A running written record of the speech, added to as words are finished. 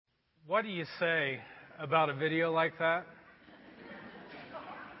What do you say about a video like that?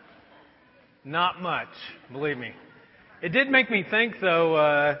 Not much, believe me. It did make me think,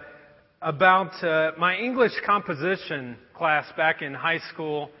 though, about my English composition class back in high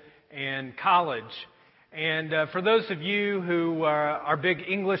school and college. And for those of you who are big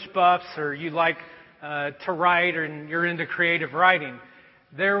English buffs or you like to write and you're into creative writing,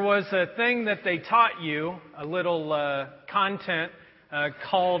 there was a thing that they taught you, a little content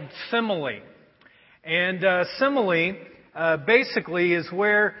called simile. And simile basically is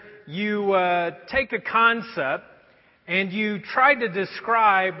where you take a concept and you try to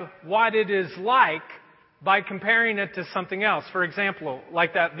describe what it is like by comparing it to something else. For example,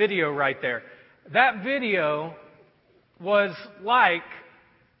 like that video right there. That video was like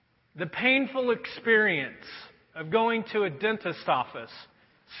the painful experience of going to a dentist office,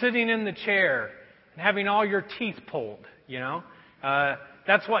 sitting in the chair, and having all your teeth pulled, you know.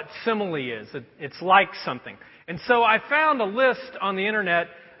 That's what simile is. It's like something. And so I found a list on the internet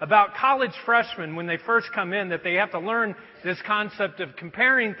about college freshmen when they first come in that they have to learn this concept of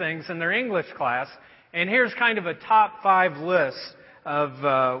comparing things in their English class. And here's kind of a top 5 list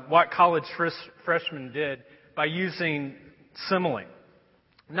of what college freshmen did by using simile.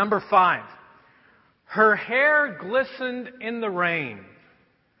 Number 5, her hair glistened in the rain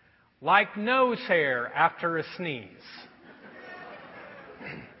like nose hair after a sneeze.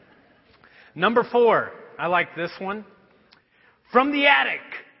 Number 4, I like this one. From the attic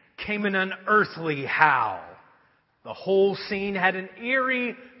came an unearthly howl. The whole scene had an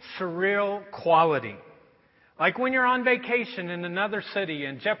eerie, surreal quality. Like when you're on vacation in another city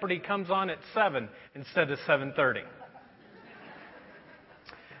and Jeopardy comes on at 7 instead of 7:30.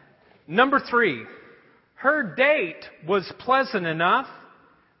 Number 3, her date was pleasant enough,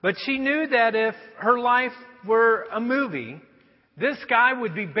 but she knew that if her life were a movie, this guy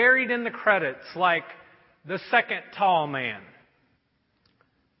would be buried in the credits like the second tall man.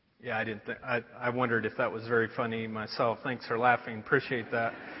 Yeah, I wondered if that was very funny myself. Thanks for laughing. Appreciate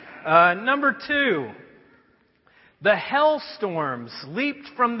that. Number 2, the hailstorms leaped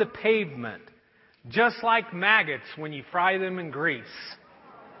from the pavement, just like maggots when you fry them in grease.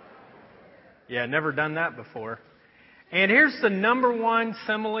 Yeah, never done that before. And here's the number 1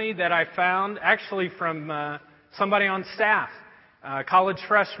 simile that I found, actually from somebody on staff, college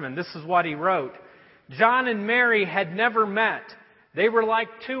freshman. This is what he wrote. John and Mary had never met. They were like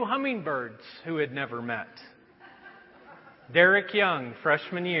 2 hummingbirds who had never met. Derek Young,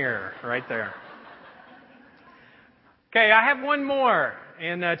 freshman year, right there. Okay, I have one more,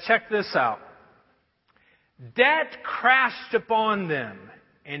 and check this out. Debt crashed upon them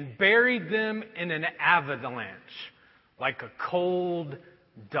and buried them in an avalanche, like a cold,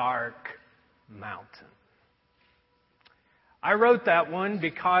 dark mountain. I wrote that one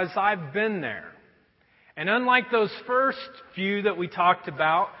because I've been there. And unlike those first few that we talked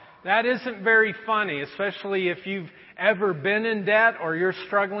about, that isn't very funny, especially if you've ever been in debt or you're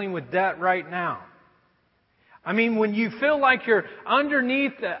struggling with debt right now. I mean, when you feel like you're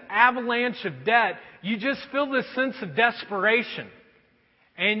underneath the avalanche of debt, you just feel this sense of desperation.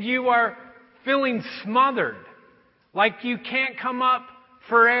 And you are feeling smothered, like you can't come up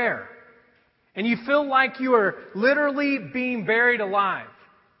for air. And you feel like you are literally being buried alive.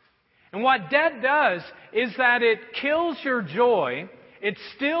 And what debt does is that it kills your joy, it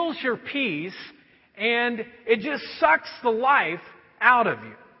steals your peace, and it just sucks the life out of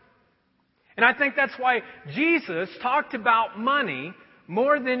you. And I think that's why Jesus talked about money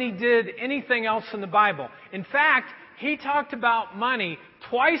more than he did anything else in the Bible. In fact, he talked about money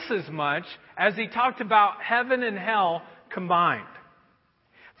twice as much as he talked about heaven and hell combined.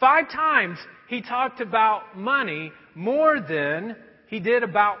 5 times he talked about money more than he did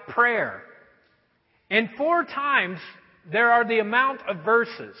about prayer. And 4 times there are the amount of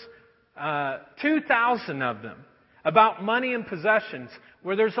verses, 2,000 of them, about money and possessions,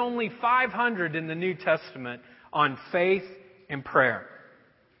 where there's only 500 in the New Testament on faith and prayer.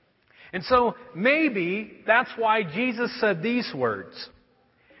 And so maybe that's why Jesus said these words.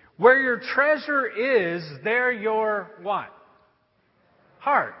 Where your treasure is, there your what?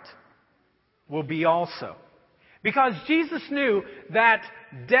 Heart will be also. Because Jesus knew that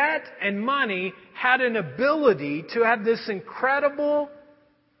debt and money had an ability to have this incredible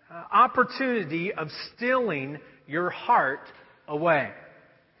opportunity of stealing your heart away.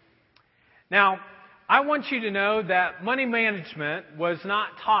 Now, I want you to know that money management was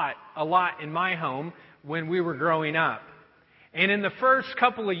not taught a lot in my home when we were growing up. And in the first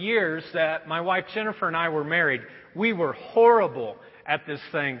couple of years that my wife Jennifer and I were married, we were horrible at this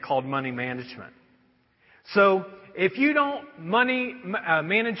thing called money management. So if you don't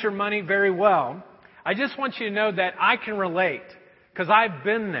manage your money very well, I just want you to know that I can relate, because I've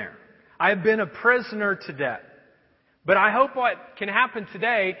been there. I've been a prisoner to debt. But I hope what can happen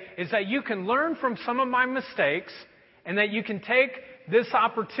today is that you can learn from some of my mistakes, and that you can take this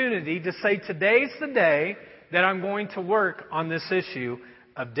opportunity to say, today's the day that I'm going to work on this issue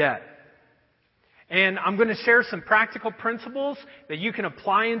of debt. And I'm going to share some practical principles that you can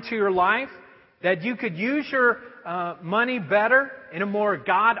apply into your life, that you could use your money better in a more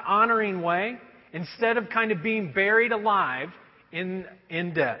God-honoring way, instead of kind of being buried alive in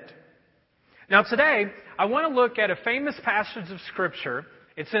debt. Now today, I want to look at a famous passage of Scripture.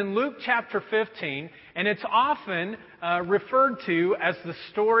 It's in Luke chapter 15, and it's often referred to as the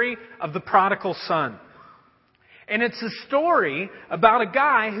story of the prodigal son. And it's a story about a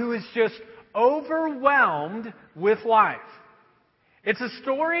guy who is just overwhelmed with life. It's a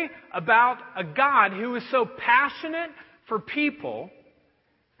story about a God who is so passionate for people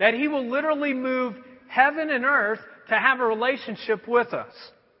that He will literally move heaven and earth to have a relationship with us.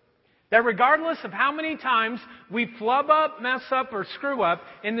 That regardless of how many times we flub up, mess up, or screw up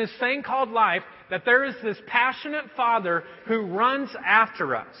in this thing called life, that there is this passionate Father who runs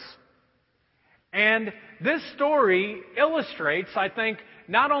after us. And this story illustrates, I think,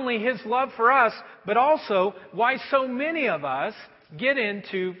 not only His love for us, but also why so many of us get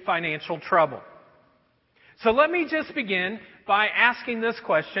into financial trouble. So let me just begin by asking this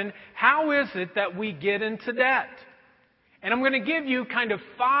question: how is it that we get into debt? And I'm going to give you kind of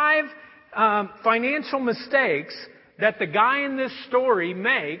 5 financial mistakes that the guy in this story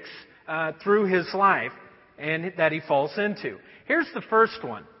makes through his life and that he falls into. Here's the first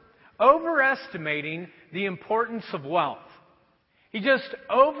one: overestimating the importance of wealth. He just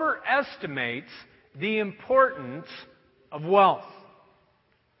overestimates the importance of wealth.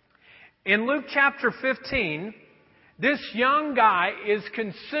 In Luke chapter 15, this young guy is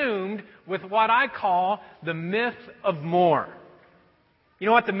consumed with what I call the myth of more. You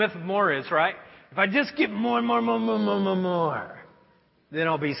know what the myth of more is, right? If I just get more, then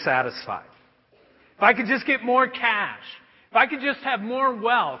I'll be satisfied. If I could just get more cash, if I could just have more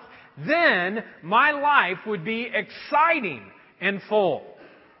wealth, then my life would be exciting and full.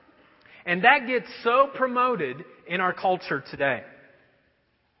 And that gets so promoted in our culture today.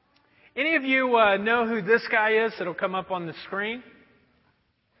 Any of you know who this guy is? It'll come up on the screen.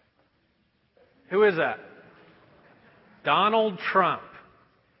 Who is that? Donald Trump.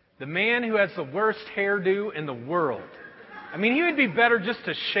 The man who has the worst hairdo in the world. I mean, he would be better just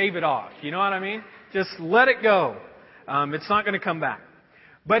to shave it off. You know what I mean? Just let it go. It's not going to come back.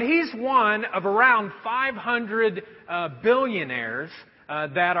 But he's one of around 500 billionaires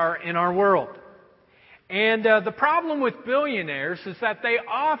that are in our world. And the problem with billionaires is that they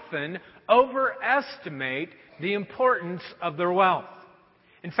often overestimate the importance of their wealth.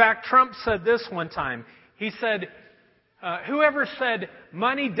 In fact, Trump said this one time. He said, whoever said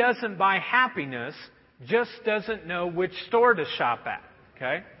money doesn't buy happiness just doesn't know which store to shop at.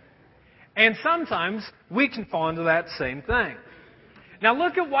 Okay? And sometimes we can fall into that same thing. Now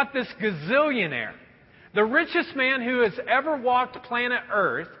look at what this gazillionaire, the richest man who has ever walked planet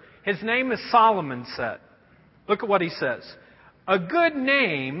Earth, his name is Solomon, said. Look at what he says. A good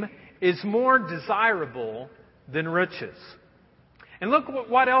name is more desirable than riches. And look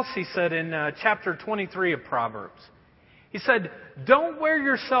what else he said in chapter 23 of Proverbs. He said, don't wear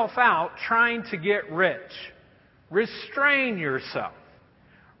yourself out trying to get rich. Restrain yourself.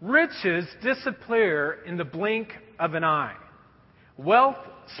 Riches disappear in the blink of an eye. Wealth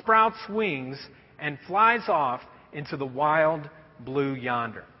sprouts wings and flies off into the wild blue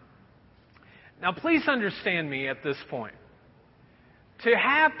yonder. Now, please understand me at this point. To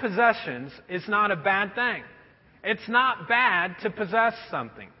have possessions is not a bad thing. It's not bad to possess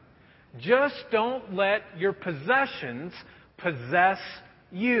something. Just don't let your possessions possess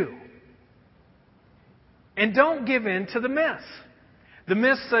you. And don't give in to the myths. The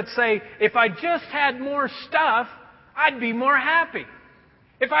myths that say, if I just had more stuff, I'd be more happy.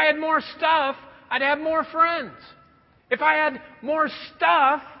 If I had more stuff, I'd have more friends. If I had more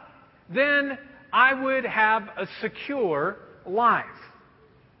stuff, then I would have a secure life.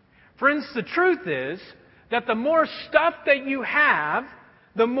 Friends, the truth is that the more stuff that you have,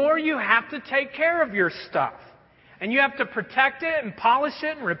 the more you have to take care of your stuff. And you have to protect it and polish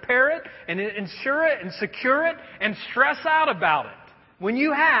it and repair it and insure it and secure it and stress out about it when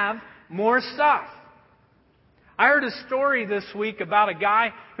you have more stuff. I heard a story this week about a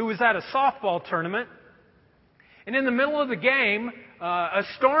guy who was at a softball tournament, and in the middle of the game, a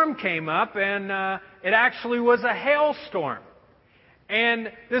storm came up, and it actually was a hailstorm.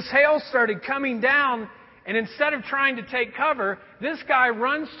 And this hail started coming down, And instead of trying to take cover, this guy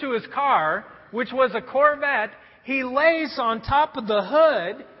runs to his car, which was a Corvette. He lays on top of the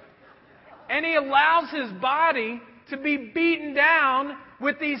hood, and he allows his body to be beaten down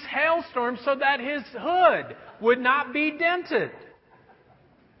with these hailstorms so that his hood would not be dented.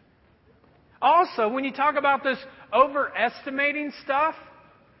 Also, when you talk about this overestimating stuff,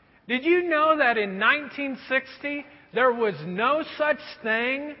 did you know that in 1960 there was no such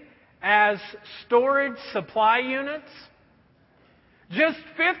thing as storage supply units? Just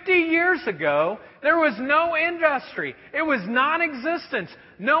 50 years ago, there was no industry. It was non-existent.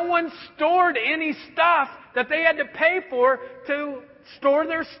 No one stored any stuff that they had to pay for to store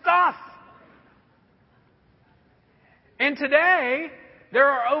their stuff. And today, there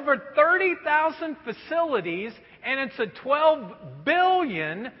are over 30,000 facilities, and it's a $12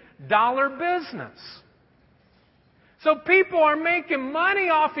 billion business. So people are making money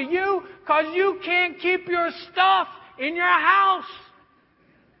off of you because you can't keep your stuff in your house.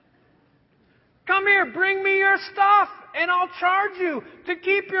 Come here, bring me your stuff, and I'll charge you to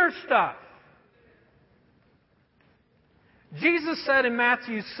keep your stuff. Jesus said in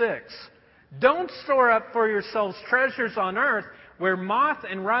Matthew 6, "Don't store up for yourselves treasures on earth where moth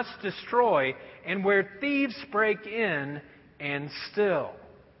and rust destroy and where thieves break in and steal."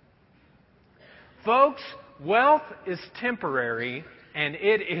 Folks, wealth is temporary and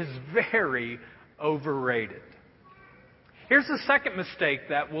it is very overrated. Here's the second mistake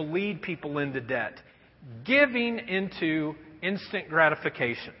that will lead people into debt: giving into instant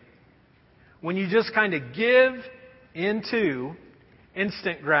gratification. When you just kind of give into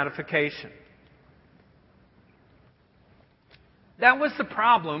instant gratification. That was the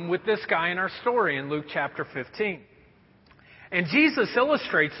problem with this guy in our story in Luke chapter 15. And Jesus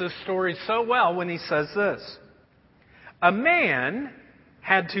illustrates this story so well when he says this: "A man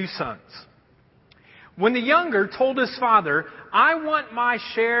had 2 sons. When the younger told his father, 'I want my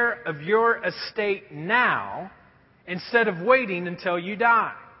share of your estate now, instead of waiting until you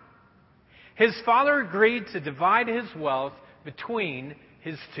die,' his father agreed to divide his wealth between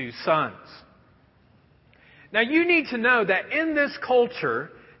his 2 sons. Now you need to know that in this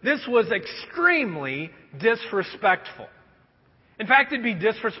culture, this was extremely disrespectful. In fact, it'd be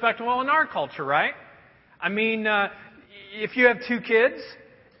disrespectful in our culture, right? I mean, if you have 2 kids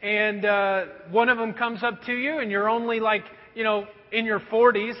and one of them comes up to you and you're only in your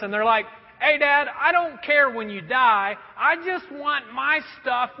 40s and they're like, 'Hey Dad, I don't care when you die. I just want my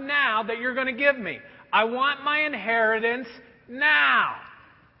stuff now that you're going to give me. I want my inheritance now.'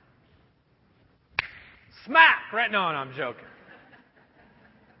 Smack! Right? No, I'm joking.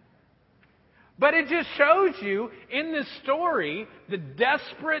 But it just shows you in this story the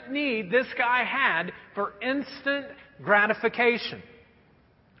desperate need this guy had for instant gratification.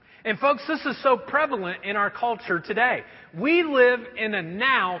 And folks, this is so prevalent in our culture today. We live in a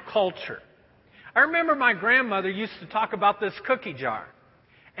now culture. I remember my grandmother used to talk about this cookie jar.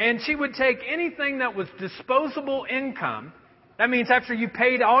 And she would take anything that was disposable income, that means after you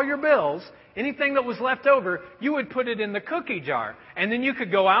paid all your bills, anything that was left over, you would put it in the cookie jar. And then you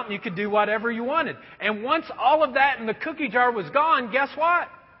could go out and you could do whatever you wanted. And once all of that in the cookie jar was gone, guess what?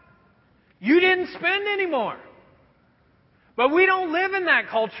 You didn't spend any more. But we don't live in that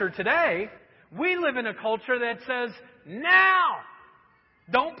culture today. We live in a culture that says, now!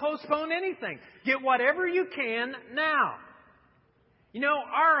 Don't postpone anything. Get whatever you can now. You know,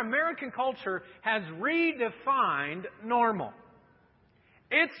 our American culture has redefined normal.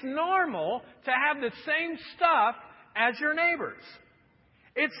 It's normal to have the same stuff as your neighbors.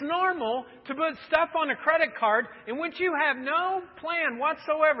 It's normal to put stuff on a credit card in which you have no plan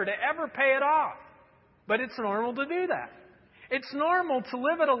whatsoever to ever pay it off. But it's normal to do that. It's normal to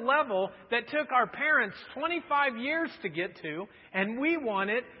live at a level that took our parents 25 years to get to, and we want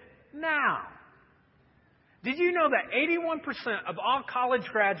it now. Did you know that 81% of all college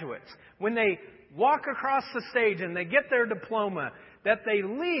graduates, when they walk across the stage and they get their diploma, that they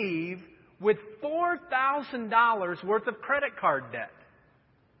leave with $4,000 worth of credit card debt?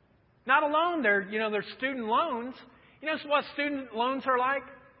 Not alone their student loans. You know what student loans are like?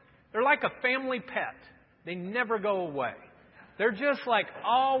 They're like a family pet. They never go away. They're just like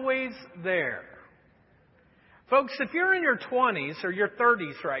always there. Folks, if you're in your 20s or your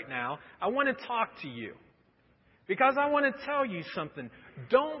 30s right now, I want to talk to you. Because I want to tell you something.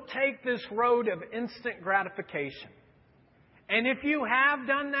 Don't take this road of instant gratification. And if you have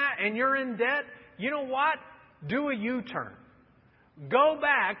done that and you're in debt, you know what? Do a U-turn. Go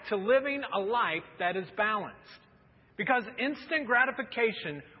back to living a life that is balanced. Because instant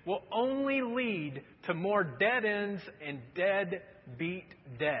gratification will only lead to more dead ends and deadbeat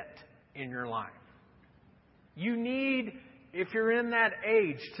debt in your life. You need, if you're in that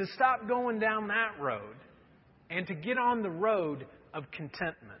age, to stop going down that road and to get on the road of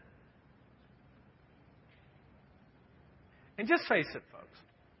contentment. And just face it, folks.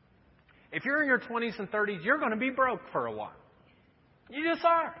 If you're in your 20s and 30s, you're going to be broke for a while. You just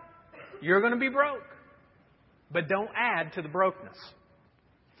are. You're going to be broke. But don't add to the brokenness.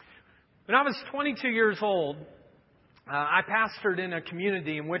 When I was 22 years old, I pastored in a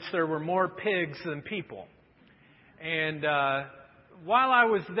community in which there were more pigs than people. And while I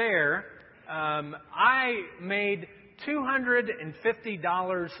was there, I made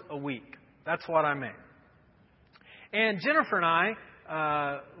 $250 a week. That's what I made. And Jennifer and I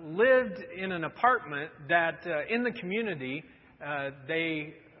lived in an apartment that in the community,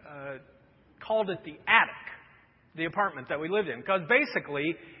 they called it the attic, the apartment that we lived in. Because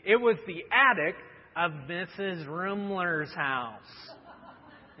basically, it was the attic of Mrs. Rumler's house.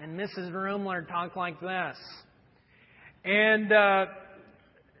 And Mrs. Rumler talked like this. And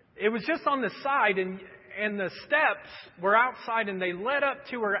it was just on the side, and the steps were outside, and they led up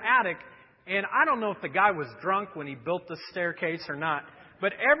to her attic. And I don't know if the guy was drunk when he built the staircase or not,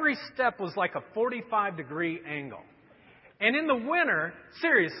 but every step was like a 45-degree angle. And in the winter,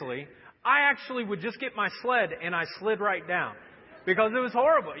 seriously, I actually would just get my sled and I slid right down because it was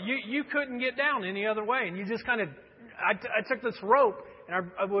horrible. You couldn't get down any other way, and you just kind of, I took this rope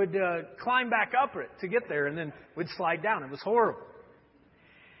and I would climb back up it to get there, and then would slide down. It was horrible.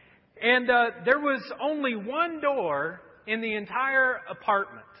 And there was only one door in the entire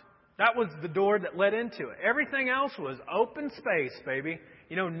apartment. That was the door that led into it. Everything else was open space, baby.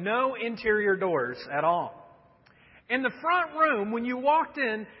 You know, no interior doors at all. In the front room, when you walked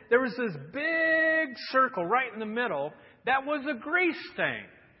in, there was this big circle right in the middle that was a grease stain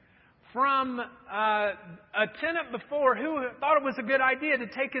from a tenant before who thought it was a good idea to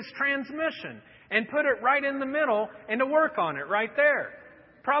take his transmission and put it right in the middle and to work on it right there.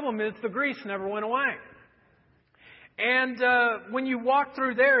 Problem is, the grease never went away. And when you walked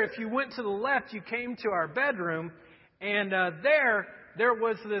through there, if you went to the left, you came to our bedroom, and there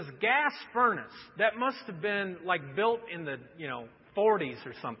was this gas furnace that must have been like built in the 40s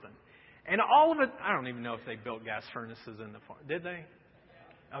or something. And all of it, I don't even know if they built gas furnaces in the 40s. Did they?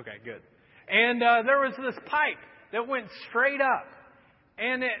 Okay, good. And there was this pipe that went straight up.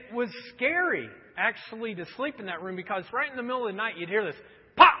 And it was scary, actually, to sleep in that room because right in the middle of the night, you'd hear this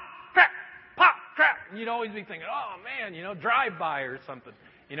pop, crack, pop, crack. And you'd always be thinking, oh, man, drive-by or something,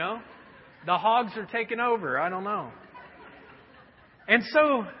 The hogs are taking over. I don't know. And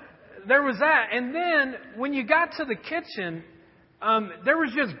so there was that. And then when you got to the kitchen, there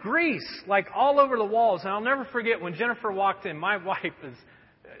was just grease like all over the walls. And I'll never forget when Jennifer walked in. My wife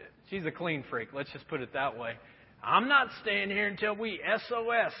she's a clean freak. Let's just put it that way. I'm not staying here until we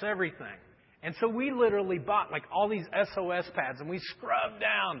SOS everything. And so we literally bought like all these SOS pads and we scrubbed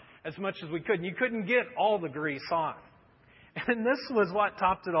down as much as we could. And you couldn't get all the grease off. And this was what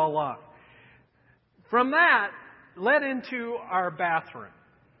topped it all off. From that led into our bathroom.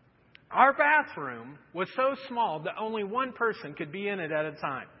 Our bathroom was so small that only one person could be in it at a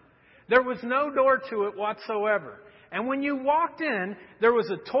time. There was no door to it whatsoever. And when you walked in, there was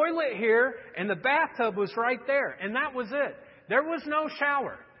a toilet here and the bathtub was right there. And that was it. There was no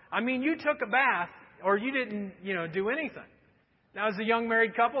shower. I mean, you took a bath or you didn't, do anything. Now, as a young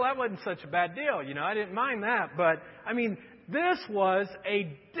married couple, that wasn't such a bad deal. I didn't mind that. But, this was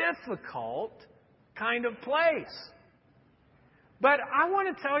a difficult kind of place. But I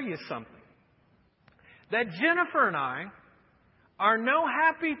want to tell you something. That Jennifer and I are no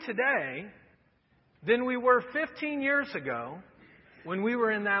happier today than we were 15 years ago when we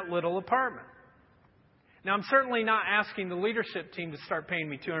were in that little apartment. Now, I'm certainly not asking the leadership team to start paying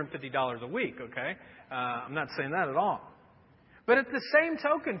me $250 a week, okay? I'm not saying that at all. But at the same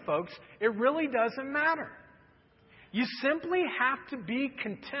token, folks, it really doesn't matter. You simply have to be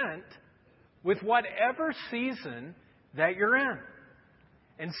content with whatever season that you're in,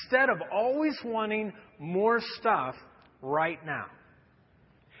 instead of always wanting more stuff right now.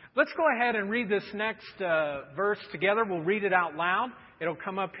 Let's go ahead and read this next verse together. We'll read it out loud. It'll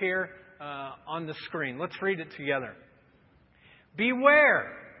come up here on the screen. Let's read it together.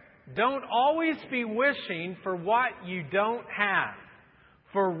 Beware. Don't always be wishing for what you don't have.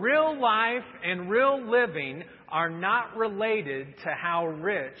 For real life and real living are not related to how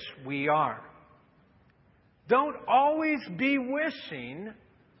rich we are. Don't always be wishing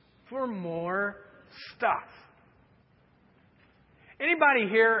for more stuff. Anybody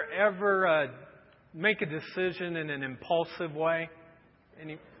here ever make a decision in an impulsive way?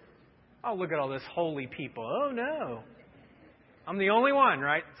 Oh, look at all this holy people. Oh, no. I'm the only one,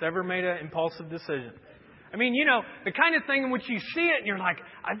 right, that's ever made an impulsive decision. I mean, the kind of thing in which you see it and you're like,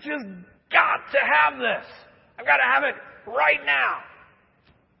 I've just got to have this. I've got to have it right now.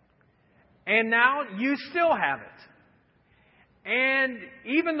 And now you still have it. And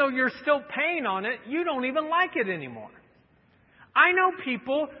even though you're still paying on it, you don't even like it anymore. I know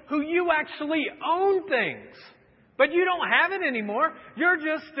people who you actually own things, but you don't have it anymore. You're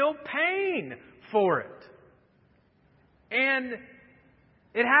just still paying for it. And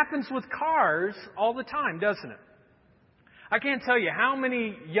it happens with cars all the time, doesn't it? I can't tell you how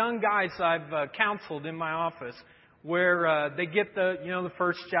many young guys I've counseled in my office where they get the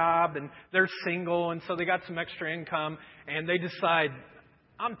first job and they're single and so they got some extra income and they decide,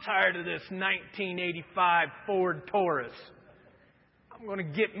 I'm tired of this 1985 Ford Taurus. I'm going to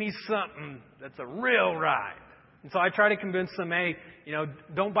get me something that's a real ride. And so I try to convince them, hey,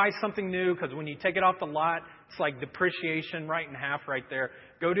 don't buy something new because when you take it off the lot, it's like depreciation right in half right there.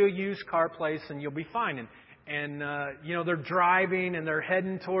 Go to a used car place and you'll be fine. And they're driving and they're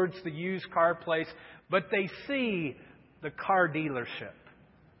heading towards the used car place, but they see the car dealership.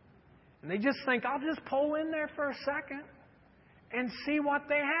 And they just think, I'll just pull in there for a second and see what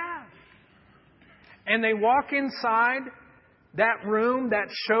they have. And they walk inside that room, that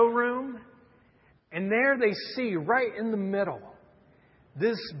showroom, and there they see right in the middle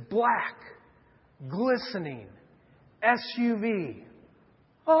this black, glistening SUV.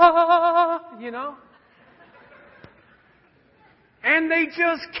 And they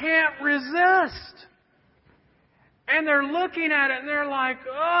just can't resist. And they're looking at it and they're like,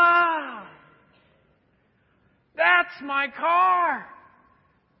 that's my car.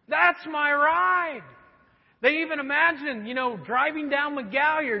 That's my ride. They even imagine, driving down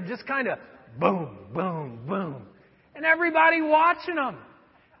McGalliard, just kind of boom, boom, boom. And everybody watching them.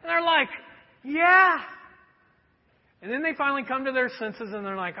 And they're like, yeah. And then they finally come to their senses and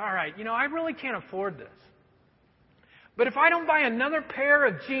they're like, all right, I really can't afford this. But if I don't buy another pair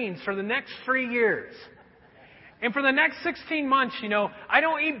of jeans for the next 3 years, and for the next 16 months, I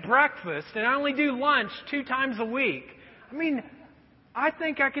don't eat breakfast and I only do lunch 2 times a week. I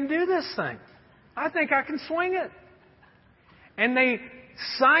think I can do this thing. I think I can swing it. And they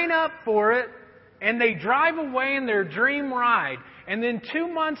sign up for it and they drive away in their dream ride. And then 2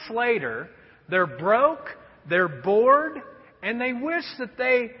 months later, they're broke, they're bored, and they wish that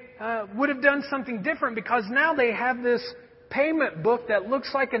they would have done something different because now they have this payment book that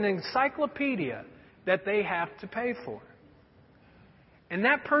looks like an encyclopedia that they have to pay for. And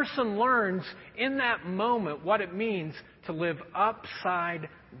that person learns in that moment what it means to live upside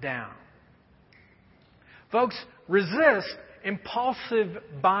down. Folks, resist impulsive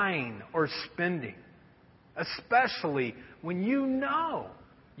buying or spending, especially when you know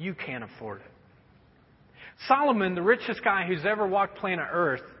you can't afford it. Solomon, the richest guy who's ever walked planet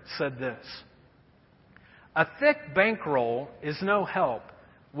Earth, said this: a thick bankroll is no help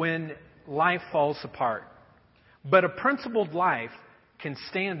when life falls apart, but a principled life can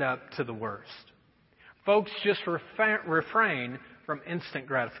stand up to the worst. Folks, just refrain from instant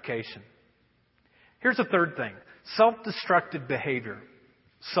gratification. Here's a third thing: self-destructive behavior.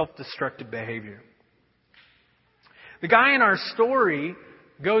 Self-destructive behavior. The guy in our story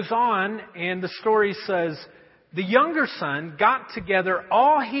goes on, and the story says, the younger son got together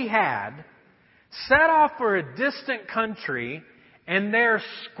all he had, set off for a distant country, and there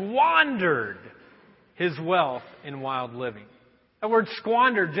squandered his wealth in wild living. The word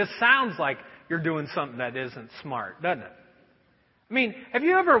squandered just sounds like you're doing something that isn't smart, doesn't it? Have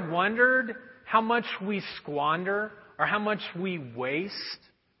you ever wondered how much we squander or how much we waste?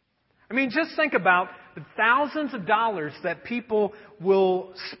 Just think about the thousands of dollars that people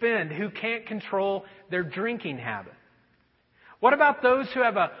will spend who can't control their drinking habit. What about those who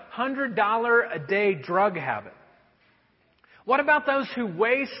have $100 a day drug habit? What about those who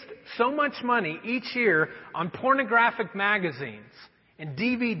waste so much money each year on pornographic magazines and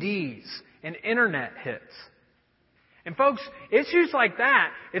DVDs and internet hits? And folks, issues like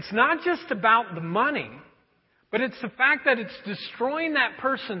that, it's not just about the money, but it's the fact that it's destroying that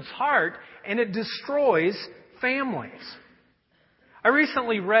person's heart and it destroys families. I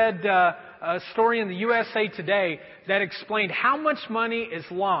recently read a story in the USA Today that explained how much money is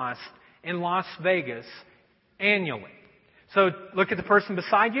lost in Las Vegas annually. So look at the person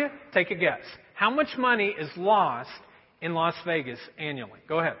beside you, take a guess. How much money is lost in Las Vegas annually?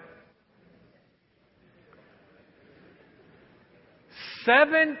 Go ahead.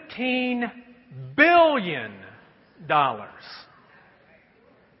 $17 billion.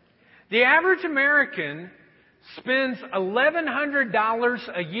 The average American spends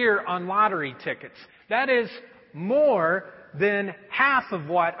 $1,100 a year on lottery tickets. That is more than half of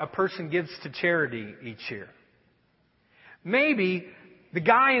what a person gives to charity each year. Maybe the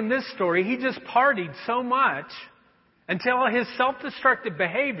guy in this story, he just partied so much until his self-destructive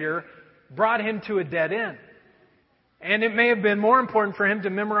behavior brought him to a dead end. And it may have been more important for him to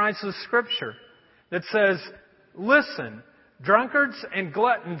memorize the scripture that says, "Listen, drunkards and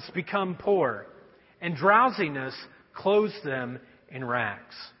gluttons become poor, and drowsiness clothes them in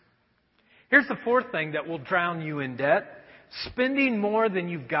rags." Here's the fourth thing that will drown you in debt: spending more than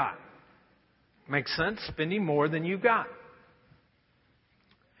you've got. Makes sense? Spending more than you've got.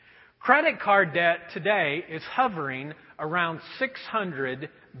 Credit card debt today is hovering around $600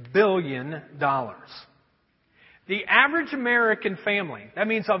 billion. The average American family, that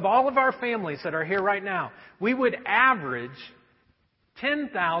means of all of our families that are here right now, we would average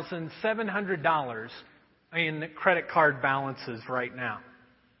 $10,700 in credit card balances right now.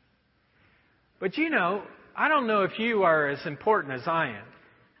 But I don't know if you are as important as I am,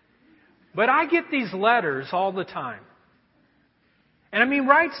 but I get these letters all the time. And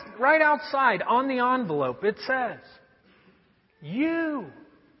right outside on the envelope, it says, "You,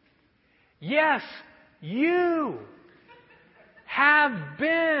 yes, you have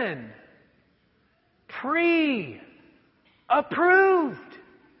been pre-approved."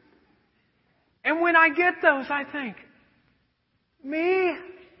 And when I get those, I think, me?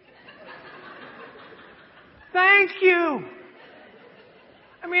 Thank you.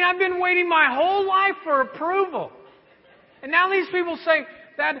 I've been waiting my whole life for approval. And now these people say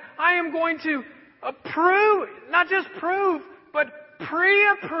that I am going to approve, not just prove, but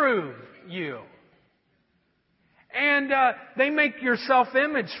pre-approve you. And they make your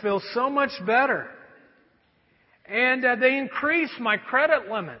self-image feel so much better. And they increase my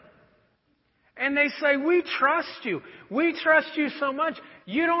credit limit. And they say, "We trust you. We trust you so much.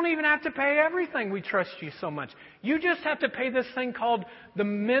 You don't even have to pay everything. We trust you so much. You just have to pay this thing called the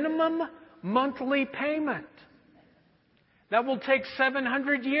minimum monthly payment. That will take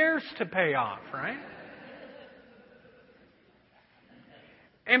 700 years to pay off," right?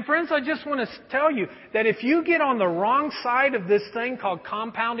 And friends, I just want to tell you that if you get on the wrong side of this thing called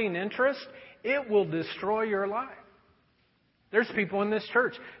compounding interest, it will destroy your life. There's people in this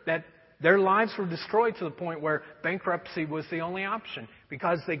church that their lives were destroyed to the point where bankruptcy was the only option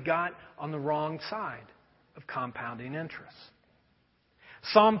because they got on the wrong side of compounding interest.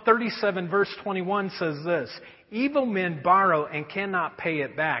 Psalm 37 verse 21 says this: "Evil men borrow and cannot pay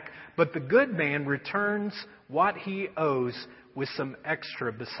it back, but the good man returns what he owes with some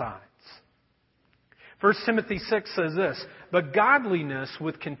extra besides." 1 Timothy 6 says this: "But godliness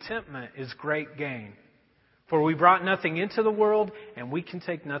with contentment is great gain. For we brought nothing into the world, and we can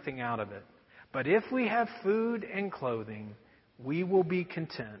take nothing out of it. But if we have food and clothing, we will be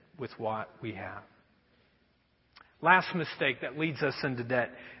content with what we have." Last mistake that leads us into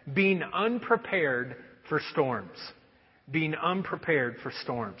debt: being unprepared for storms. Being unprepared for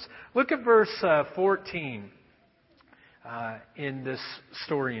storms. Look at verse 14 in this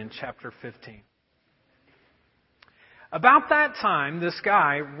story in chapter 15. "About that time, this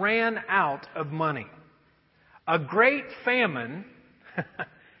guy ran out of money. A great famine,"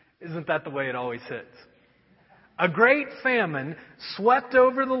 isn't that the way it always hits? "A great famine swept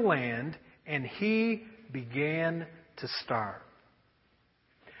over the land, and he began to starve."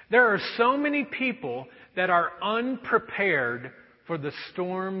 There are so many people that are unprepared for the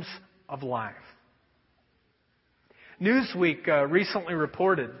storms of life. Newsweek recently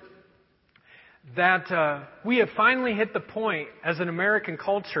reported that we have finally hit the point as an American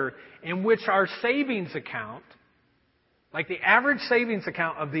culture in which our savings account, like the average savings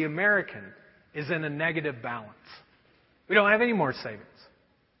account of the American, is in a negative balance. We don't have any more savings.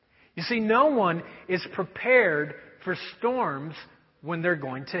 You see, no one is prepared for storms when they're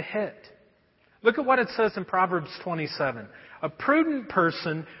going to hit. Look at what it says in Proverbs 27. "A prudent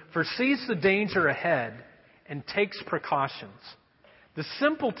person foresees the danger ahead and takes precautions. The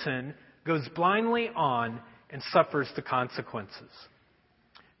simpleton goes blindly on and suffers the consequences."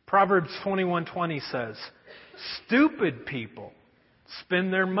 Proverbs 21:20 says, "Stupid people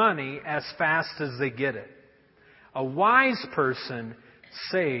spend their money as fast as they get it. A wise person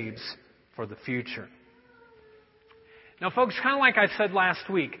saves for the future." Now, folks, kind of like I said last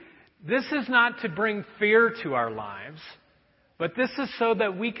week, this is not to bring fear to our lives, but this is so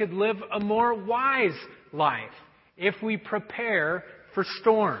that we could live a more wise life if we prepare for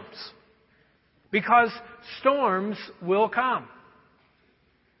storms. Because storms will come.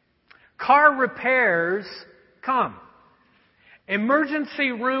 Car repairs come.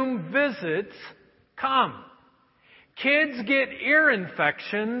 Emergency room visits come. Kids get ear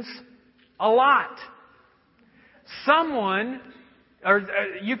infections a lot.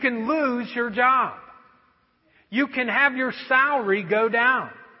 You can lose your job. You can have your salary go down.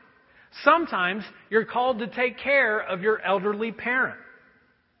 Sometimes you're called to take care of your elderly parent.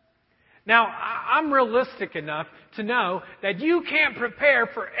 Now, I'm realistic enough to know that you can't prepare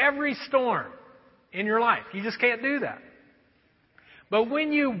for every storm in your life. You just can't do that. But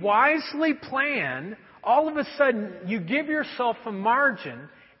when you wisely plan, all of a sudden you give yourself a margin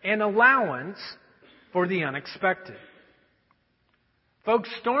and allowance for the unexpected. Folks,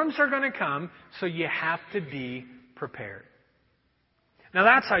 storms are going to come, so you have to be prepared. Now,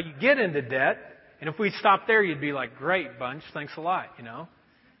 that's how you get into debt. And if we stopped there, you'd be like, great bunch, thanks a lot,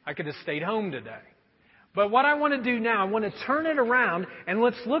 I could have stayed home today. But what I want to do now, I want to turn it around and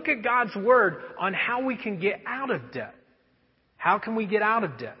let's look at God's Word on how we can get out of debt. How can we get out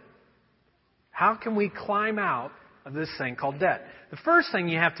of debt? How can we climb out of this thing called debt? The first thing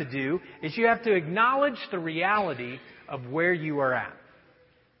you have to do is you have to acknowledge the reality of where you are at.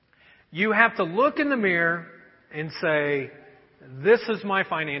 You have to look in the mirror and say, this is my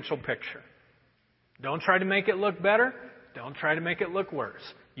financial picture. Don't try to make it look better. Don't try to make it look worse.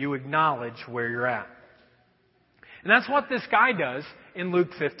 You acknowledge where you're at. And that's what this guy does in Luke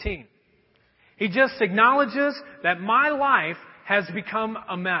 15. He just acknowledges that my life has become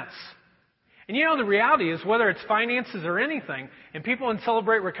a mess. And the reality is, whether it's finances or anything, and people in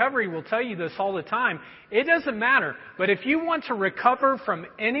Celebrate Recovery will tell you this all the time, it doesn't matter. But if you want to recover from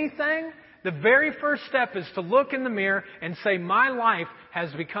anything, the very first step is to look in the mirror and say, my life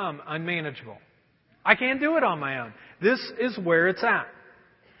has become unmanageable. I can't do it on my own. This is where it's at.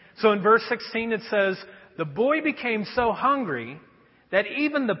 So in verse 16 it says, the boy became so hungry that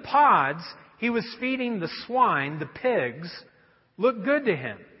even the pods he was feeding the swine, the pigs, looked good to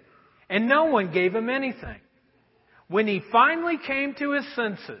him. And no one gave him anything. When he finally came to his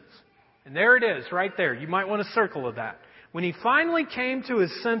senses, and there it is, right there. You might want to circle of that. When he finally came to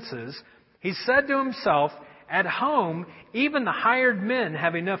his senses, he said to himself, at home, even the hired men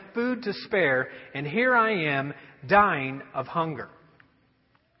have enough food to spare, and here I am dying of hunger.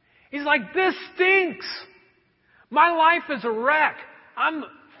 He's like, this stinks. My life is a wreck. I'm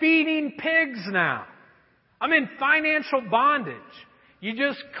feeding pigs now. I'm in financial bondage. You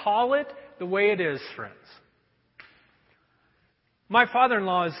just call it the way it is, friends. My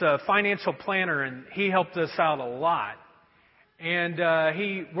father-in-law is a financial planner, and he helped us out a lot. And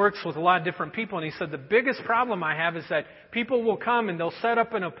he works with a lot of different people, and he said, the biggest problem I have is that people will come and they'll set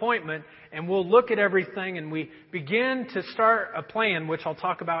up an appointment, and we'll look at everything, and we begin to start a plan, which I'll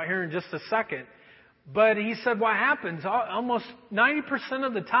talk about here in just a second. But he said what happens almost 90%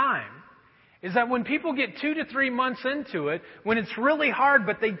 of the time is that when people get 2 to 3 months into it, when it's really hard,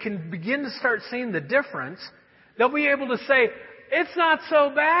 but they can begin to start seeing the difference, they'll be able to say, it's not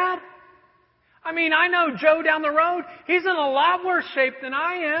so bad. I mean, I know Joe down the road, he's in a lot worse shape than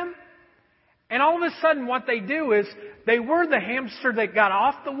I am. And all of a sudden what they do is they were the hamster that got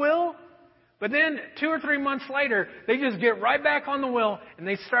off the wheel, but then 2 or 3 months later, they just get right back on the wheel and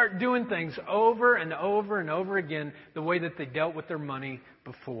they start doing things over and over and over again the way that they dealt with their money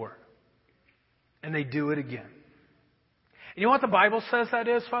before. And they do it again. And you know what the Bible says that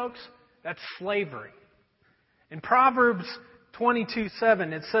is, folks? That's slavery. In Proverbs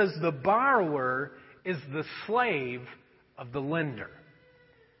 22:7, it says, the borrower is the slave of the lender.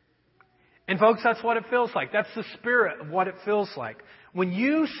 And folks, that's what it feels like. That's the spirit of what it feels like. When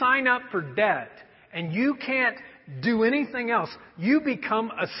you sign up for debt and you can't do anything else, you become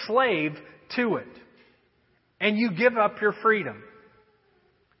a slave to it. And you give up your freedom.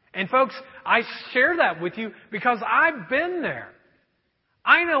 And folks, I share that with you because I've been there.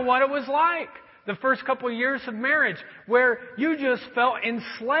 I know what it was like the first couple of years of marriage where you just felt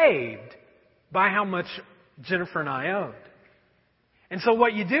enslaved by how much Jennifer and I owed. And so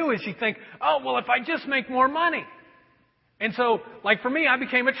what you do is you think, oh, well, if I just make more money. And so, like for me, I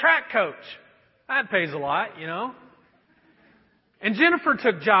became a track coach. That pays a lot, And Jennifer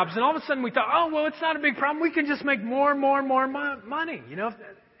took jobs, and all of a sudden we thought, oh, well, it's not a big problem. We can just make more and more and more money,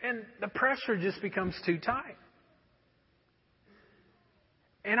 And the pressure just becomes too tight.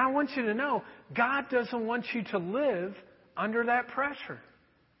 And I want you to know, God doesn't want you to live under that pressure.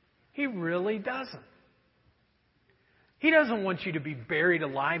 He really doesn't. He doesn't want you to be buried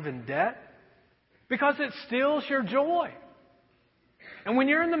alive in debt because it steals your joy. And when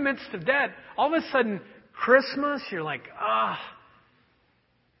you're in the midst of debt, all of a sudden, Christmas, you're like,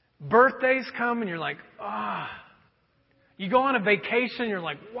 Birthdays come and you're like, You go on a vacation, you're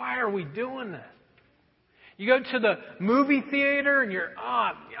like, why are we doing this? You go to the movie theater and you're,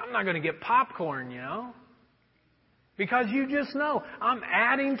 I'm not going to get popcorn, Because you just know, I'm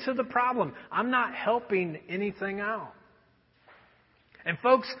adding to the problem. I'm not helping anything out. And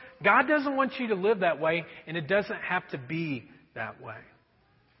folks, God doesn't want you to live that way, and it doesn't have to be that way.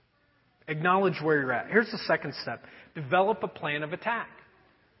 Acknowledge where you're at. Here's the second step. Develop a plan of attack.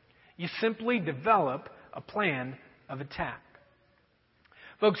 You simply develop a plan of attack.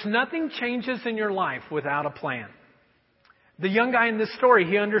 Folks, nothing changes in your life without a plan. The young guy in this story,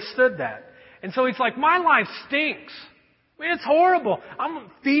 he understood that. And so he's like, my life stinks. I mean, it's horrible. I'm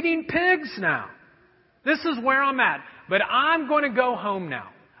feeding pigs now. This is where I'm at. But I'm going to go home now.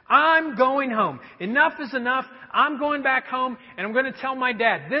 I'm going home. Enough is enough. I'm going back home and I'm going to tell my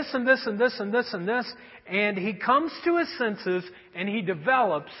dad this and this and this and this and this. And he comes to his senses and he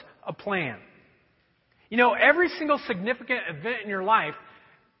develops a plan. You know, every single significant event in your life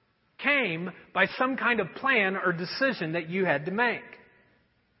came by some kind of plan or decision that you had to make.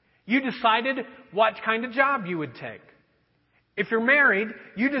 You decided what kind of job you would take. If you're married,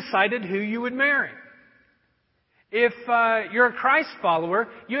 you decided who you would marry. If you're a Christ follower,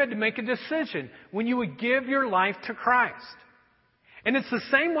 you had to make a decision when you would give your life to Christ. And it's the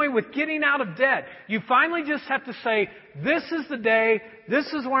same way with getting out of debt. You finally just have to say, this is the day, this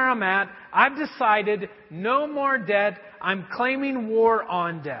is where I'm at, I've decided no more debt, I'm claiming war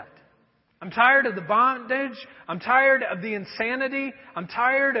on debt. I'm tired of the bondage. I'm tired of the insanity. I'm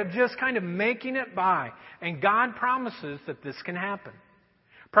tired of just kind of making it by. And God promises that this can happen.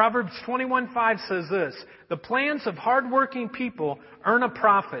 Proverbs 21:5 says this, the plans of hardworking people earn a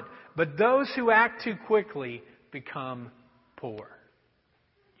profit, but those who act too quickly become poor.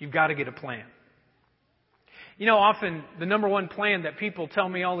 You've got to get a plan. You know, often the number one plan that people tell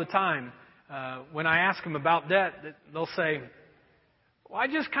me all the time, when I ask them about debt, they'll say, well, I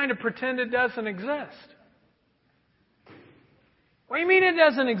just kind of pretend it doesn't exist. What do you mean it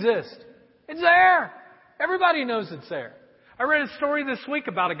doesn't exist? It's there. Everybody knows it's there. I read a story this week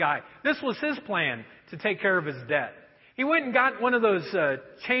about a guy. This was his plan to take care of his debt. He went and got one of those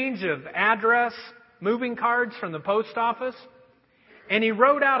change of address moving cards from the post office. And he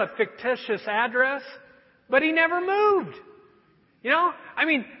wrote out a fictitious address, but he never moved. You know, I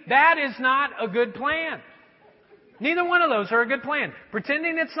mean, that is not a good plan. Neither one of those are a good plan.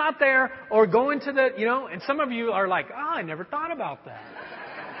 Pretending it's not there or going to the, you know, and some of you are like, I never thought about that.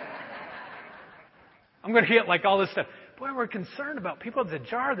 I'm going to get like all this stuff. Boy, we're concerned about people at the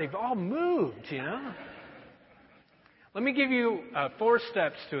jar. They've all moved, you know. Let me give you 4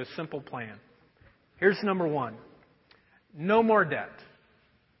 steps to a simple plan. Here's number 1. No more debt.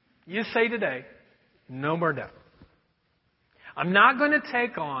 You say today, no more debt. I'm not going to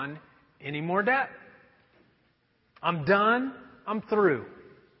take on any more debt. I'm done. I'm through.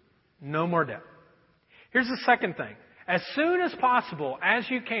 No more debt. Here's the second thing. As soon as possible, as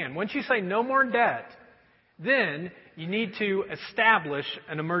you can, once you say no more debt, then you need to establish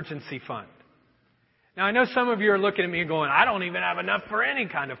an emergency fund. Now, I know some of you are looking at me and going, I don't even have enough for any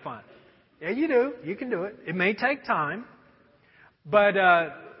kind of fund. Yeah, you do. You can do it. It may take time. But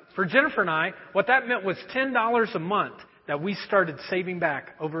for Jennifer and I, what that meant was $10 a month that we started saving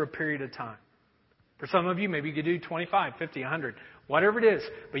back over a period of time. For some of you, maybe you could do 25, 50, 100, whatever it is.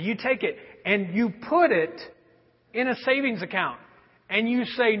 But you take it and you put it in a savings account. And you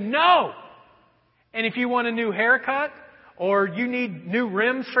say no. And if you want a new haircut or you need new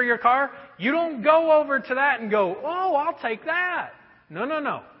rims for your car, you don't go over to that and go, oh, I'll take that. No, no,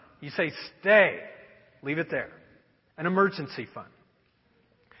 no. You say stay. Leave it there. An emergency fund.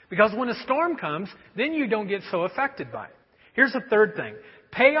 Because when a storm comes, then you don't get so affected by it. Here's the third thing.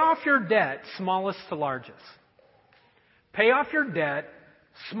 Pay off your debt smallest to largest. Pay off your debt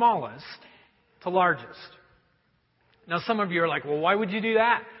smallest to largest. Now some of you are like, well, why would you do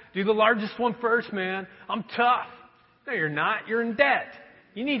that? Do the largest one first, man. I'm tough. No, you're not. You're in debt.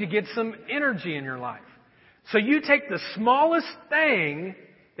 You need to get some energy in your life. So you take the smallest thing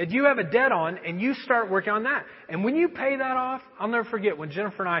that you have a debt on and you start working on that. And when you pay that off, I'll never forget when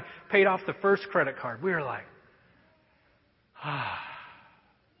Jennifer and I paid off the first credit card. We were like,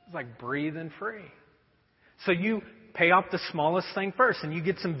 it's like breathing free. So you pay off the smallest thing first and you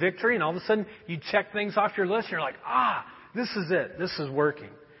get some victory and all of a sudden you check things off your list and you're like, this is it. This is working.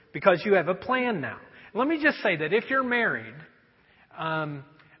 Because you have a plan now. Let me just say that if you're married,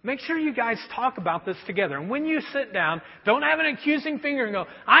 make sure you guys talk about this together. And when you sit down, don't have an accusing finger and go,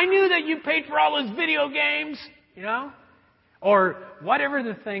 I knew that you paid for all those video games, you know? Or whatever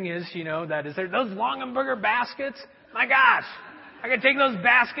the thing is, you know, that is there. Those Longaberger baskets, my gosh, I could take those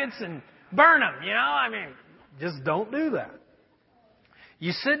baskets and burn them, you know? I mean, just don't do that.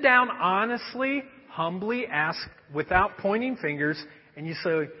 You sit down honestly, humbly, ask without pointing fingers, and you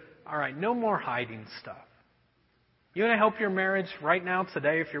say, all right, no more hiding stuff. You want to help your marriage right now,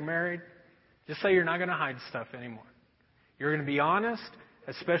 today, if you're married? Just say you're not going to hide stuff anymore. You're going to be honest,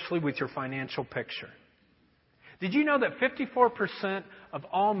 especially with your financial picture. Did you know that 54% of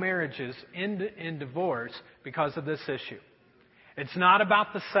all marriages end in divorce because of this issue? It's not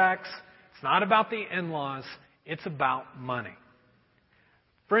about the sex. It's not about the in-laws. It's about money.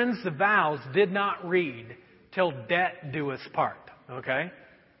 Friends, the vows did not read, "Till debt do us part." Okay?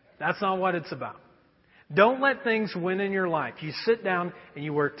 That's not what it's about. Don't let things win in your life. You sit down and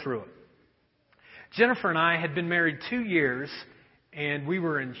you work through it. Jennifer and I had been married 2 years, and we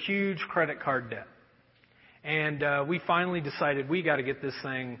were in huge credit card debt. And we finally decided we got to get this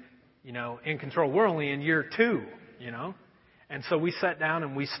thing, in control. We're only in year 2, And so we sat down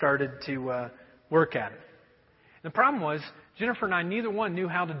and we started to work at it. The problem was, Jennifer and I, neither one knew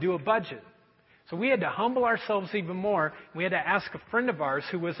how to do a budget. So we had to humble ourselves even more. We had to ask a friend of ours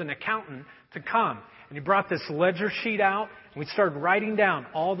who was an accountant to come. And he brought this ledger sheet out, and we started writing down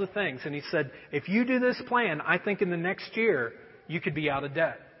all the things. And he said, if you do this plan, I think in the next year, you could be out of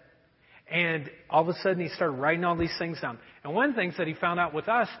debt. And all of a sudden, he started writing all these things down. And one of the things that he found out with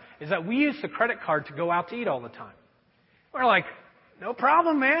us is that we used the credit card to go out to eat all the time. We're like, no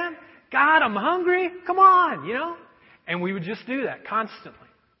problem, man. God, I'm hungry. Come on, And we would just do that constantly.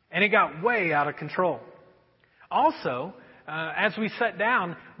 And it got way out of control. Also, as we sat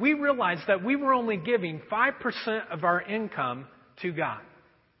down, we realized that we were only giving 5% of our income to God.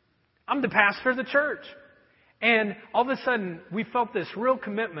 I'm the pastor of the church. And all of a sudden, we felt this real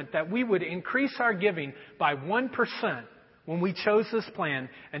commitment that we would increase our giving by 1% when we chose this plan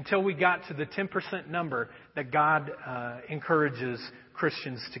until we got to the 10% number that God encourages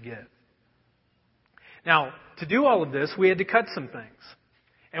Christians to give. Now, to do all of this, we had to cut some things.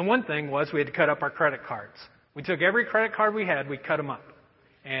 And one thing was we had to cut up our credit cards. We took every credit card we had, we cut them up,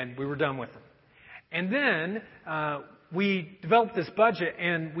 and we were done with them. And then we developed this budget,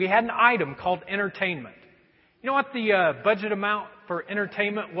 and we had an item called entertainment. You know what the budget amount for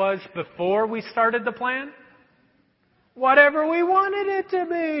entertainment was before we started the plan? Whatever we wanted it to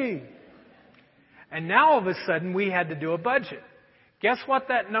be. And now all of a sudden we had to do a budget. Guess what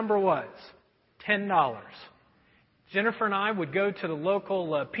that number was? $10. Jennifer and I would go to the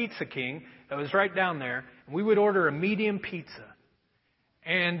local Pizza King that was right down there, and we would order a medium pizza.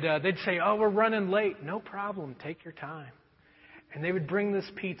 And they'd say, oh, we're running late. No problem. Take your time. And they would bring this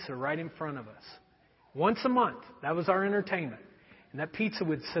pizza right in front of us. Once a month, that was our entertainment. And that pizza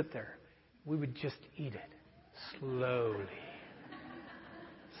would sit there. We would just eat it slowly.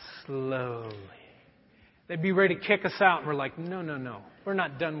 Slowly. They'd be ready to kick us out. And we're like, no. We're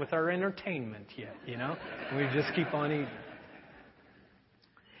not done with our entertainment yet, And we just keep on eating.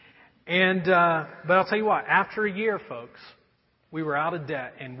 And, but I'll tell you what, after a year, folks, we were out of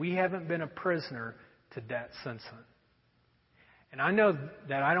debt, and we haven't been a prisoner to debt since then. And I know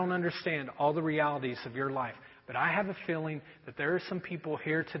that I don't understand all the realities of your life, but I have a feeling that there are some people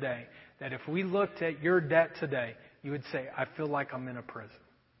here today that if we looked at your debt today, you would say, I feel like I'm in a prison.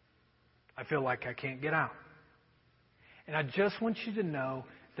 I feel like I can't get out. And I just want you to know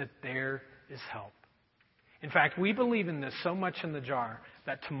that there is help. In fact, we believe in this so much in the jar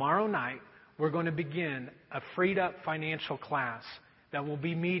that tomorrow night we're going to begin a freed up financial class that will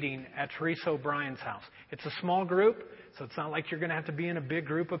be meeting at Teresa O'Brien's house. It's a small group, so it's not like you're going to have to be in a big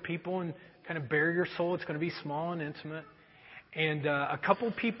group of people and kind of bare your soul. It's going to be small and intimate. And a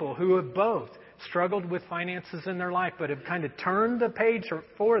couple people who have both struggled with finances in their life but have kind of turned the page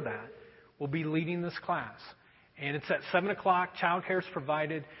for that will be leading this class. And it's at 7 o'clock. Childcare is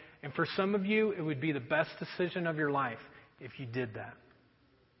provided. And for some of you, it would be the best decision of your life if you did that.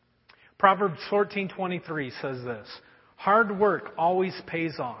 Proverbs 14:23 says this, hard work always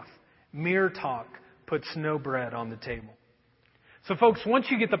pays off. Mere talk puts no bread on the table. So folks, once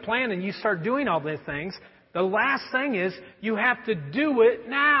you get the plan and you start doing all these things, the last thing is you have to do it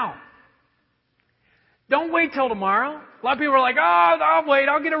now. Don't wait till tomorrow. A lot of people are like, I'll wait.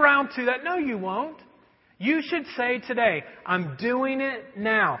 I'll get around to that. No, you won't. You should say today, I'm doing it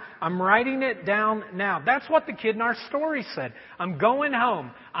now. I'm writing it down now. That's what the kid in our story said. I'm going home.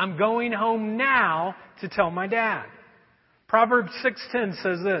 I'm going home now to tell my dad. Proverbs 6:10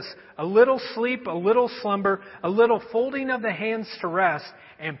 says this, a little sleep, a little slumber, a little folding of the hands to rest,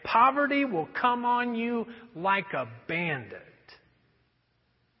 and poverty will come on you like a bandit.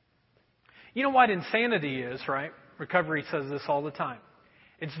 You know what insanity is, right? Recovery says this all the time.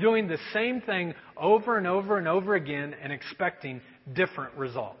 It's doing the same thing over and over and over again and expecting different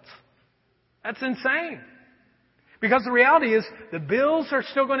results. That's insane. Because the reality is the bills are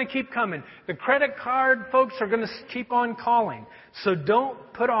still going to keep coming. The credit card folks are going to keep on calling. So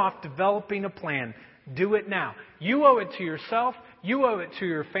don't put off developing a plan. Do it now. You owe it to yourself. You owe it to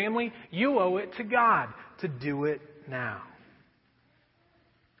your family. You owe it to God to do it now.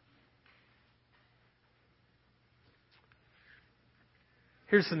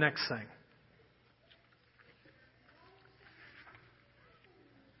 Here's the next thing.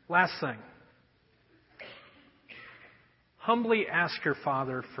 Last thing. Humbly ask your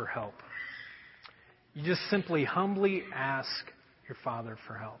Father for help. You just simply humbly ask your Father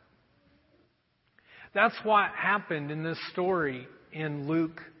for help. That's what happened in this story in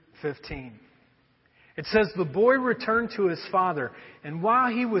Luke 15. It says, the boy returned to his father, and while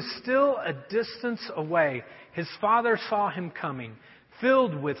he was still a distance away, his father saw him coming.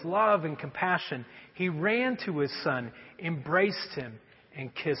 Filled with love and compassion, he ran to his son, embraced him,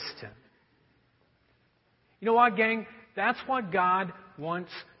 and kissed him. You know what, gang? That's what God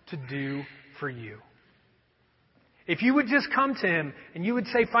wants to do for you. If you would just come to Him and you would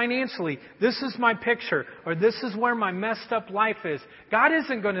say financially, this is my picture, or this is where my messed up life is, God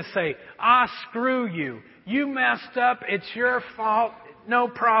isn't going to say, screw you. You messed up. It's your fault. No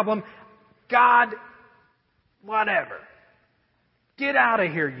problem. God, whatever. Get out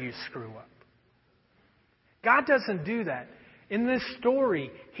of here, you screw up. God doesn't do that. In this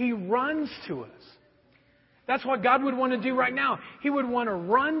story, He runs to us. That's what God would want to do right now. He would want to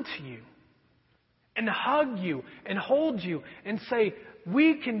run to you and hug you and hold you and say,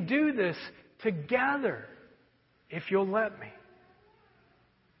 we can do this together if you'll let me.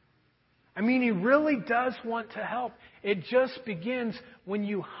 I mean, He really does want to help. It just begins when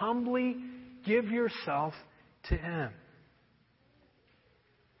you humbly give yourself to Him.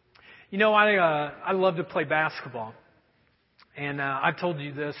 You know, I love to play basketball. And I've told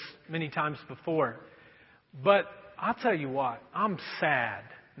you this many times before. But I'll tell you what, I'm sad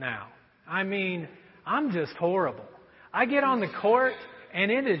now. I mean, I'm just horrible. I get on the court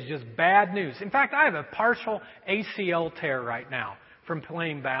and it is just bad news. In fact, I have a partial ACL tear right now from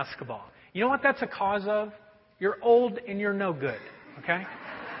playing basketball. You know what that's a cause of? You're old and you're no good. Okay?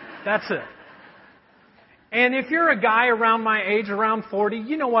 That's it. And if you're a guy around my age, around 40,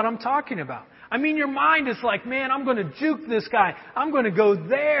 you know what I'm talking about. I mean, your mind is like, man, I'm going to juke this guy. I'm going to go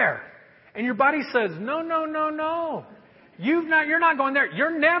there. And your body says, no, no, no, no. You're not going there.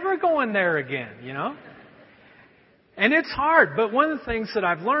 You're never going there again, you know. And it's hard. But one of the things that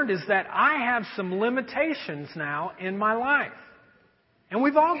I've learned is that I have some limitations now in my life. And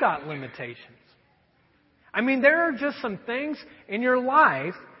we've all got limitations. I mean, there are just some things in your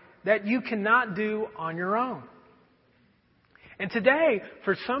life that you cannot do on your own. And today,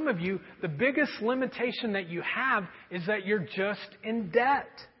 for some of you, the biggest limitation that you have is that you're just in debt.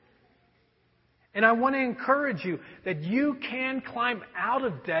 And I want to encourage you that you can climb out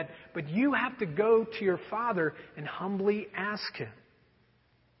of debt, but you have to go to your Father and humbly ask Him.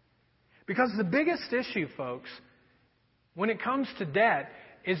 Because the biggest issue, folks, when it comes to debt,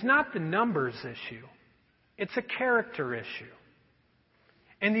 is not the numbers issue. It's a character issue.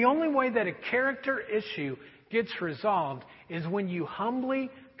 And the only way that a character issue gets resolved is when you humbly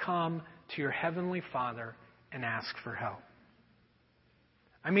come to your Heavenly Father and ask for help.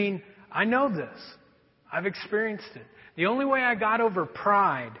 I mean, I know this. I've experienced it. The only way I got over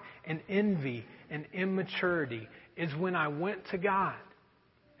pride and envy and immaturity is when I went to God.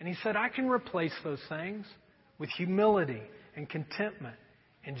 And He said, I can replace those things with humility and contentment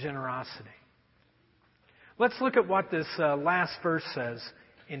and generosity. Let's look at what this last verse says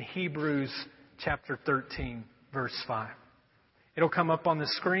in Hebrews chapter 13, verse 5. It'll come up on the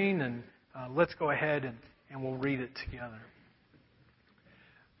screen, and let's go ahead and we'll read it together.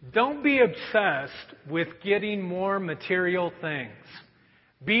 Don't be obsessed with getting more material things.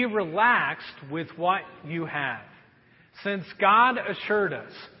 Be relaxed with what you have. Since God assured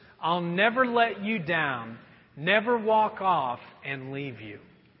us, I'll never let you down, never walk off and leave you.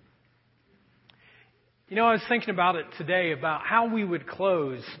 You know, I was thinking about it today, about how we would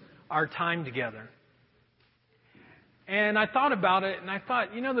close our time together. And I thought about it, and I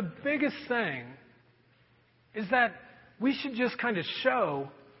thought, you know, the biggest thing is that we should just kind of show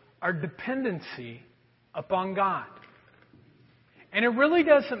our dependency upon God. And it really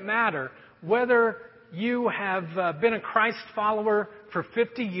doesn't matter whether you have been a Christ follower for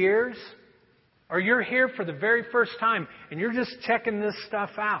 50 years or you're here for the very first time and you're just checking this stuff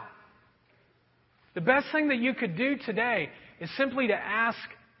out. The best thing that you could do today is simply to ask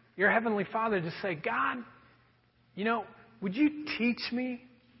your Heavenly Father to say, God, you know, would you teach me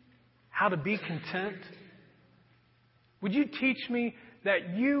how to be content? Would you teach me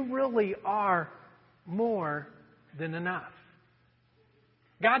that you really are more than enough?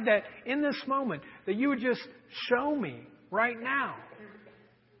 God, that in this moment, that you would just show me right now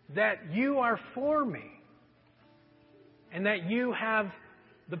that you are for me and that you have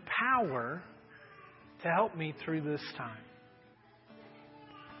the power to help me through this time.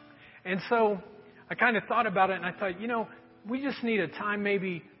 And so I kind of thought about it, and I thought, we just need a time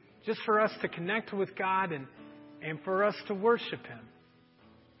maybe just for us to connect with God and for us to worship Him.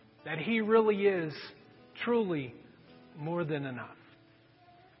 That He really is truly more than enough.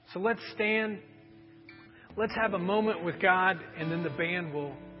 So let's stand. Let's have a moment with God, and then the band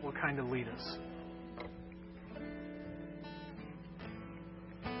will kind of lead us.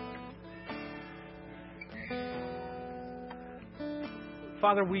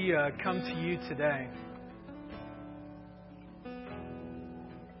 Father, we come to you today,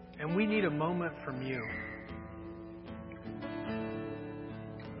 and we need a moment from you.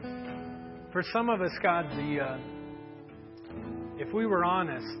 For some of us, God, if we were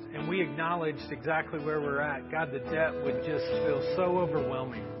honest and we acknowledged exactly where we're at, God, the debt would just feel so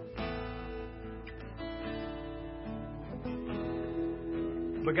overwhelming.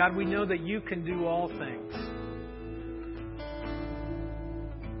 But God, we know that you can do all things.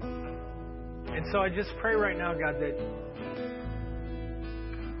 And so I just pray right now, God, that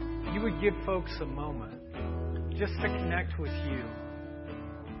you would give folks a moment just to connect with you.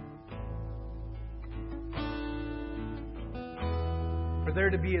 For there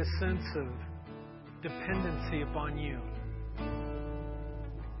to be a sense of dependency upon you.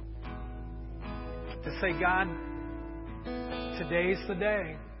 To say, God, today's the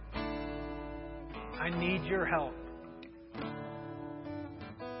day. I need your help.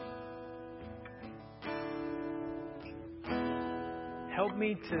 Help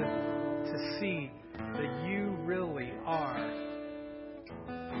me to see that you really are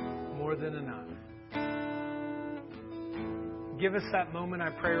more than enough. Give us that moment, I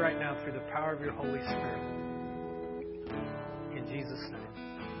pray right now, through the power of your Holy Spirit. In Jesus' name.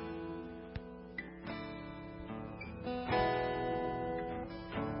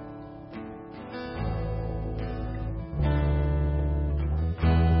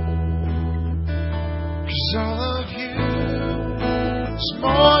 All of you is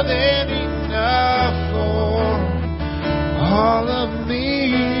more than enough for all of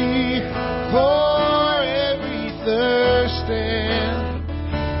me, for every thirst and